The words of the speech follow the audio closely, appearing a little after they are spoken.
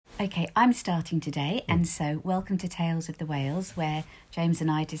Okay, I'm starting today, and so welcome to Tales of the Whales, where James and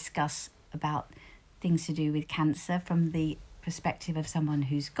I discuss about things to do with cancer from the perspective of someone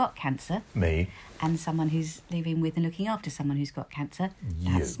who's got cancer. Me. And someone who's living with and looking after someone who's got cancer.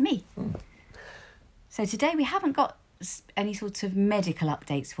 You. That's me. So today we haven't got any sorts of medical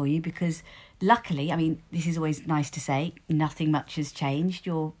updates for you because luckily, I mean, this is always nice to say, nothing much has changed.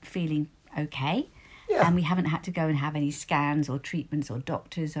 You're feeling okay. Yeah. And we haven't had to go and have any scans or treatments or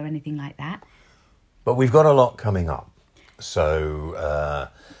doctors or anything like that. But we've got a lot coming up. So,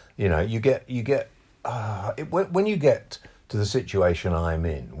 when you get to the situation I'm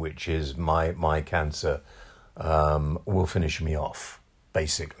in, which is my cancer will finish me off,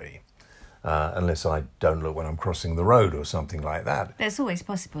 basically. Unless I don't look when I'm crossing the road or something like that. That's always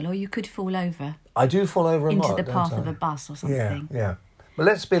possible, or you could fall over. I do fall over a lot, into the path of a bus or something. Yeah. But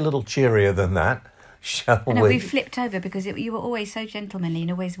let's be a little cheerier than that, shall we? No, we flipped over because you were always so gentlemanly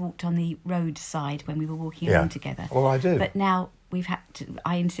and always walked on the roadside when we were walking along together. Well, I do. But now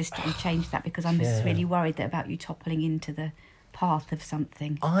I insisted we change that because I'm just really worried about you toppling into the path of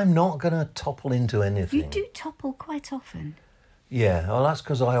something. I'm not going to topple into anything. You do topple quite often. Yeah, well, that's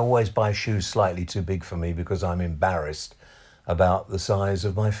because I always buy shoes slightly too big for me because I'm embarrassed about the size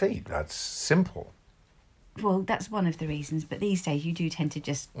of my feet. That's simple. Well, that's one of the reasons, but these days you do tend to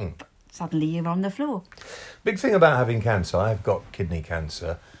just suddenly you're on the floor. Big thing about having cancer, I've got kidney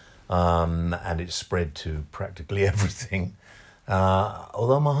cancer, and it's spread to practically everything,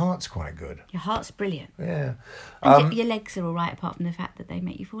 although my heart's quite good. Your heart's brilliant. Yeah. And your legs are all right apart from the fact that they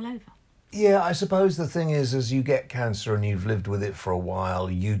make you fall over. Yeah, I suppose the thing is, as you get cancer and you've lived with it for a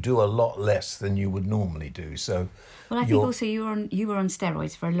while, you do a lot less than you would normally do. So, well, I think also you were on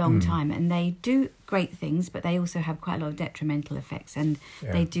steroids for a long time, and they do great things, but they also have quite a lot of detrimental effects, and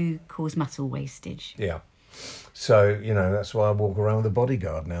they do cause muscle wastage. Yeah. So, that's why I walk around with a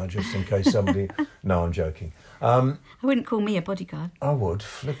bodyguard now, just in case somebody... No, I'm joking. I wou've call me a bodyguard. I would.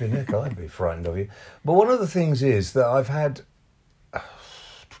 Flipping heck, I'd be frightened of you. But one of the things is that I've had...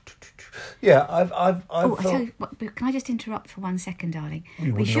 Yeah, I've I tell you what, can I just interrupt for 1 second, darling?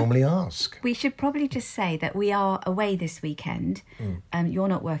 You would normally ask. We should probably just say that we are away this weekend. You're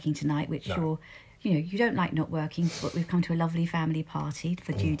not working tonight, which you don't like not working, but we've come to a lovely family party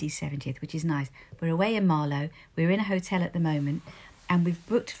for Judy's 70th, which is nice. We're away in Marlow. We're in a hotel at the moment, and we've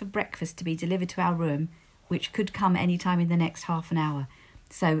booked for breakfast to be delivered to our room, which could come any time in the next half an hour.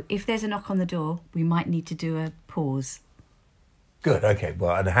 So if there's a knock on the door, we might need to do a pause. Good, okay.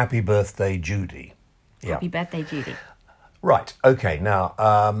 Well, and happy birthday, Judy. Yeah. Happy birthday, Judy. Right, okay. Now,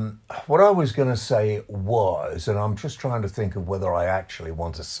 what I was going to say was, and I'm just trying to think of whether I actually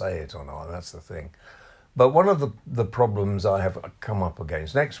want to say it or not, that's the thing. But one of the problems I have come up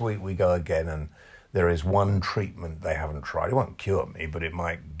against, next week we go again and there is one treatment they haven't tried. It won't cure me, but it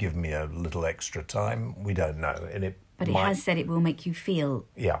might give me a little extra time. We don't know. But it has said it will make you feel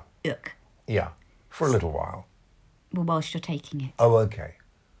ick. Yeah, for a little while. Well, whilst you're taking it. Oh, okay.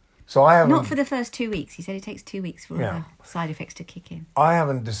 So I haven't... Not for the first 2 weeks. He said it takes 2 weeks for all the side effects to kick in. I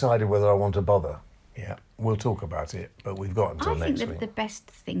haven't decided whether I want to bother yet. We'll talk about it, but we've got until next week. I think the best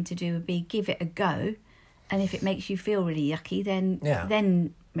thing to do would be give it a go, and if it makes you feel really yucky, then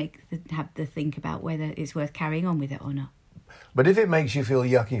have the think about whether it's worth carrying on with it or not. But if it makes you feel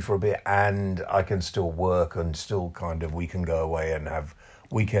yucky for a bit and I can still work and still we can go away and have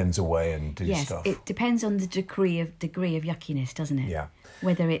weekends away and do stuff. Yes, it depends on the degree of yuckiness, doesn't it? Yeah.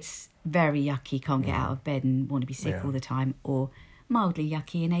 Whether it's very yucky, can't get out of bed and want to be sick all the time, or mildly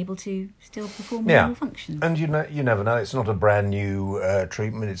yucky and able to still perform normal functions. And you never know. It's not a brand new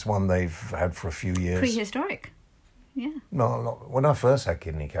treatment. It's one they've had for a few years. Prehistoric. Yeah. No, when I first had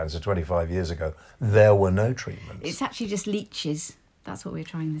kidney cancer 25 years ago, there were no treatments. It's actually just leeches. That's what we're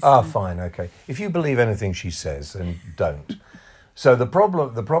trying this time. time. Fine, okay. If you believe anything she says, then don't. So the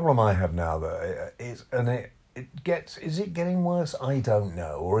problem I have now is, and is it getting worse? I don't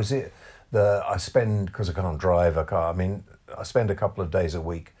know. Or is it I spend, because I can't drive, I spend a couple of days a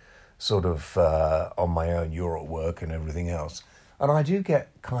week sort of on my own, you're at work and everything else. And I do get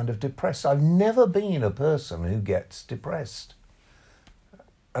kind of depressed. I've never been a person who gets depressed.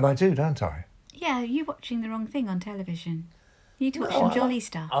 And I do, don't I? Yeah, you're watching the wrong thing on television. You need to watch some jolly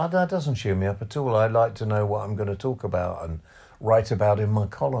stuff. That doesn't cheer me up at all. I like to know what I'm going to talk about and write about in my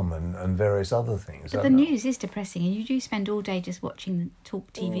column and various other things. But the news is depressing, and you do spend all day just watching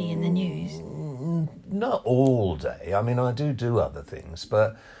Talk TV and the news. Not all day. I do other things,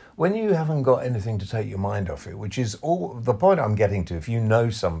 but when you haven't got anything to take your mind off it, which is all the point I'm getting to, if you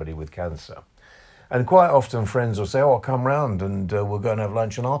know somebody with cancer, and quite often friends will say, I'll come round and we'll go and have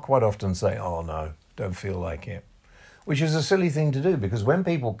lunch, and I'll quite often say, oh no, don't feel like it. which is a silly thing to do, because when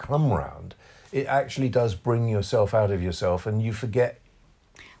people come round, it actually does bring yourself out of yourself and you forget.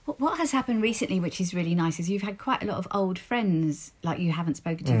 What has happened recently, which is really nice, is you've had quite a lot of old friends, like you haven't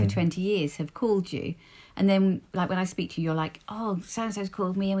spoken to for 20 years, have called you. And then, like, when I speak to you, you're like, oh, so-and-so's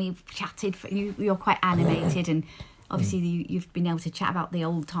called me and we've chatted. You're quite animated, and obviously you've been able to chat about the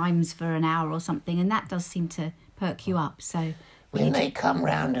old times for an hour or something, and that does seem to perk you up. So when they come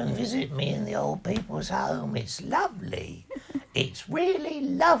round and visit me in the old people's home, it's lovely. It's really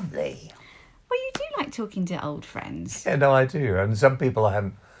lovely. Well, you do like talking to old friends. Yeah, no, I do. And some people I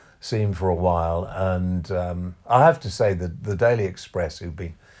haven't seen for a while. And I have to say that the Daily Express, who've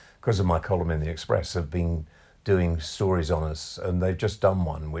been, because of my column in the Express, have been doing stories on us. And they've just done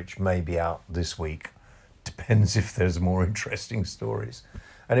one, which may be out this week. Depends if there's more interesting stories.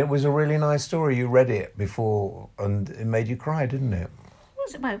 And it was a really nice story. You read it before and it made you cry, didn't it?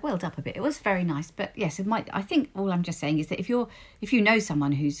 Well, it welled up a bit. It was very nice, but yes, I think all I'm just saying is that if you know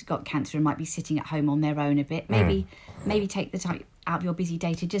someone who's got cancer and might be sitting at home on their own a bit, maybe take the time out of your busy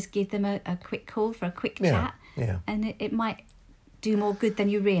day to just give them a quick call for a quick chat, and it might do more good than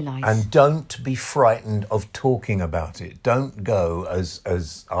you realise. And don't be frightened of talking about it. Don't go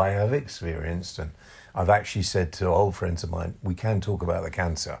as I have experienced, and I've actually said to old friends of mine, we can talk about the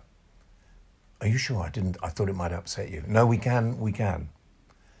cancer. Are you sure? I thought it might upset you. No, we can.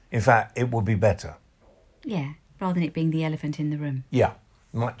 In fact, it will be better. Yeah, rather than it being the elephant in the room. Yeah,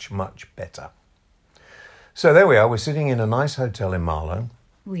 much, much better. So there we are. We're sitting in a nice hotel in Marlow.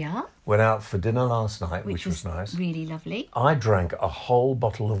 We are. Went out for dinner last night, which was nice. Really lovely. I drank a whole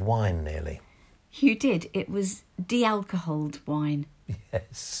bottle of wine nearly. You did. It was de-alcoholed wine.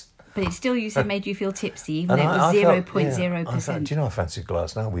 Yes. But it still, you said, made you feel tipsy, even though it was 0.0%. Do you know, I fancied a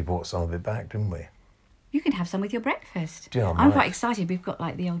glass now. We bought some of it back, didn't we? You can have some with your breakfast. Do you know, I'm quite excited. We've got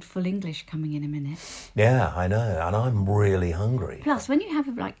like the old full English coming in a minute. Yeah, I know. And I'm really hungry. Plus, when you have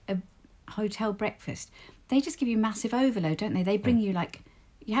a hotel breakfast, they just give you massive overload, don't they? They bring you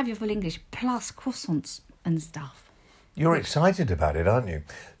you have your full English plus croissants and stuff. You're excited about it, aren't you?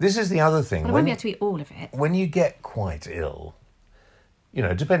 This is the other thing. Well, I won't be able to eat all of it. When you get quite ill, you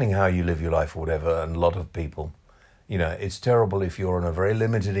know, depending how you live your life or whatever, and a lot of people, you know, it's terrible if you're on a very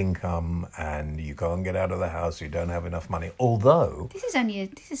limited income and you can't get out of the house, you don't have enough money. Although... This is an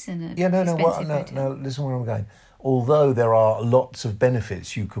expensive hotel. Listen where I'm going. Although there are lots of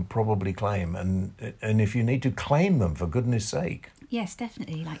benefits you could probably claim, and if you need to claim them, for goodness sake. Yes,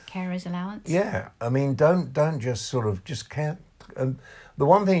 definitely, like carer's allowance. Yeah, I mean, don't just can't... the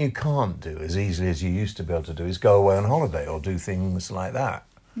one thing you can't do as easily as you used to be able to do is go away on holiday or do things like that.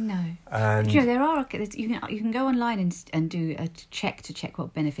 No, and but, you know, you can go online and do a check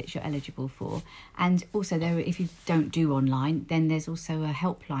what benefits you're eligible for, and also if you don't do online, then there's also a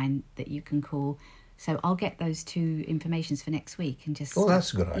helpline that you can call. So I'll get those two informations for next week and just. Oh,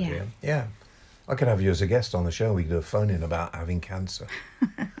 that's a good idea. Yeah, I could have you as a guest on the show. We could do a phone in about having cancer.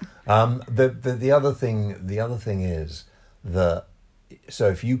 The other thing is that, so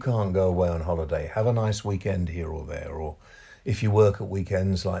if you can't go away on holiday, have a nice weekend here or there, or if you work at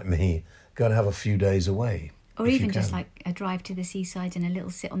weekends like me, go and have a few days away. Or even just like a drive to the seaside and a little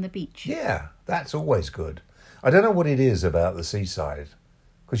sit on the beach. Yeah, that's always good. I don't know what it is about the seaside,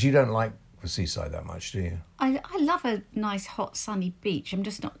 because you don't like the seaside that much, do you? I love a nice hot sunny beach. I'm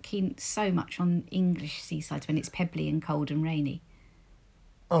just not keen so much on English seasides when it's pebbly and cold and rainy.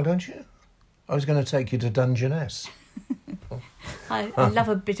 Oh, don't you? I was going to take you to Dungeness. I love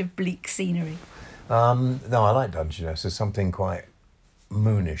a bit of bleak scenery. No, I like Dungeness. There's something quite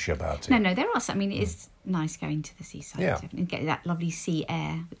moonish about it. No, there are some. I mean, it is nice going to the seaside and get that lovely sea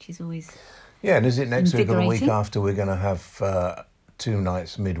air, which is always. Yeah, and is it next week or the week after we're going to have 2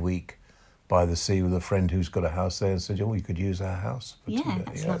 nights midweek by the sea with a friend who's got a house there and said, oh, you could use our house. Yeah,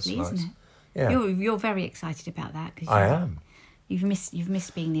 that's lovely, isn't it? Yeah. You're very excited about that. I am. You've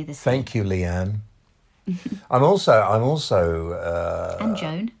missed being near the sea. Thank you, Leanne. I'm also and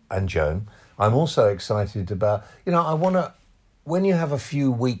Joan. I'm also excited about, you know, when you have a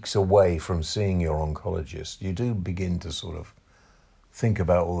few weeks away from seeing your oncologist, you do begin to sort of think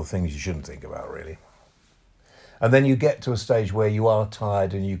about all the things you shouldn't think about, really. And then you get to a stage where you are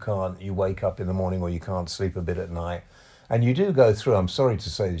tired and you wake up in the morning or you can't sleep a bit at night. And you do go through, I'm sorry to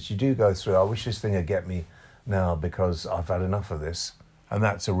say this, you do go through, I wish this thing would get me now because I've had enough of this. And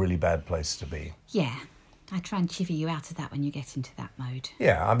that's a really bad place to be. Yeah. I try and chivvy you out of that when you get into that mode.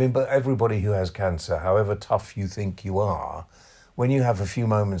 Yeah, I mean, but everybody who has cancer, however tough you think you are, when you have a few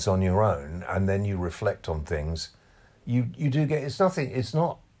moments on your own and then you reflect on things, you do get, it's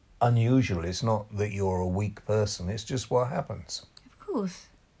not unusual, it's not that you're a weak person, it's just what happens. Of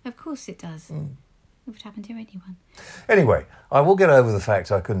course it does. It would happen to anyone. Anyway, I will get over the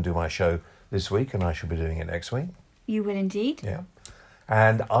fact I couldn't do my show this week, and I shall be doing it next week. You will indeed. Yeah.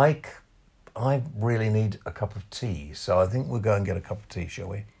 And I really need a cup of tea, so I think we'll go and get a cup of tea, shall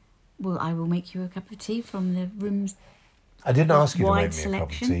we? Well, I will make you a cup of tea from the room's I didn't ask you to wide make me a cup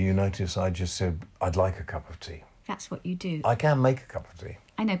of selection. tea. You notice I just said I'd like a cup of tea. That's what you do. I can make a cup of tea.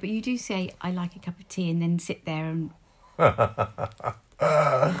 I know, but you do say, I like a cup of tea, and then sit there and...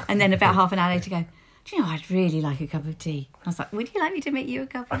 and then about half an hour later go, do you know, I'd really like a cup of tea. I was like, would you like me to make you a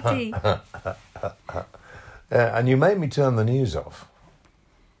cup of tea? And you made me turn the news off.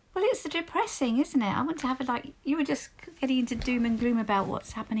 Well, it's depressing, isn't it? I want to have you were just getting into doom and gloom about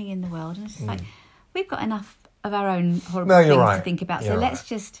what's happening in the world. And it's just like, we've got enough of our own horrible things to think about. You're so right. let's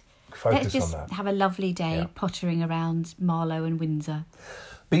just Focus on that. have a lovely day Yeah. pottering around Marlow and Windsor.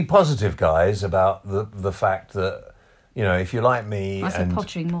 Be positive, guys, about the fact that, you know, if you like me I said and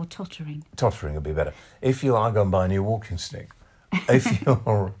pottering, more tottering. tottering would be better. If you are going to buy a new walking stick, if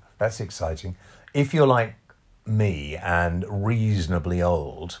you're that's exciting. If you're like me and reasonably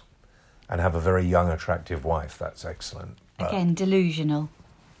old and have a very young, attractive wife, that's excellent. But, Again, delusional.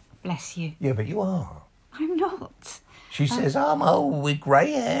 Bless you. yeah, but you are. I'm not. She says, I'm old with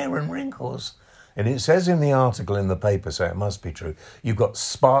grey hair and wrinkles. And it says in the article in the paper, so it must be true, you've got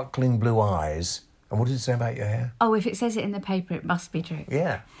sparkling blue eyes. And what did it say about your hair? Oh, if it says it in the paper, it must be true.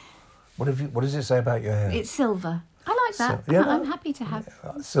 Yeah. What does it say about your hair? It's silver. I like that. Yeah, I'm happy to have...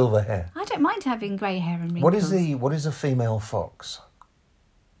 silver hair. I don't mind having grey hair and wrinkles. What is a female fox?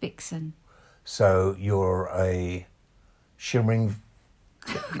 Vixen. So you're a shimmering...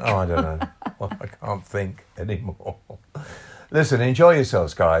 Oh, I don't know. Well, I can't think anymore. Listen, enjoy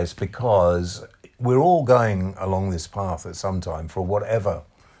yourselves, guys, because we're all going along this path at some time for whatever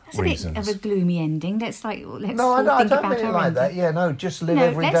That's a reasons. bit of a gloomy ending. Let's No, all I think don't about mean it our like that. ending. Yeah, no, just live No,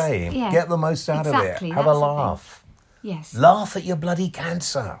 every let's- day. yeah. Get the most out Exactly, of it. Have a that's the thing. laugh. Yes. Laugh at your bloody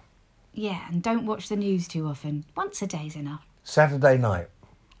cancer. Yeah, and don't watch the news too often. Once a day's enough. Saturday night.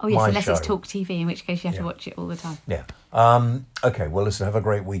 Oh, yes, My unless it's show. Talk TV, in which case you have to Yeah. watch it all the time. Yeah. Okay, well, listen, have a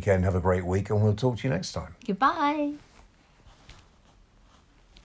great weekend, have a great week, and we'll talk to you next time. Goodbye.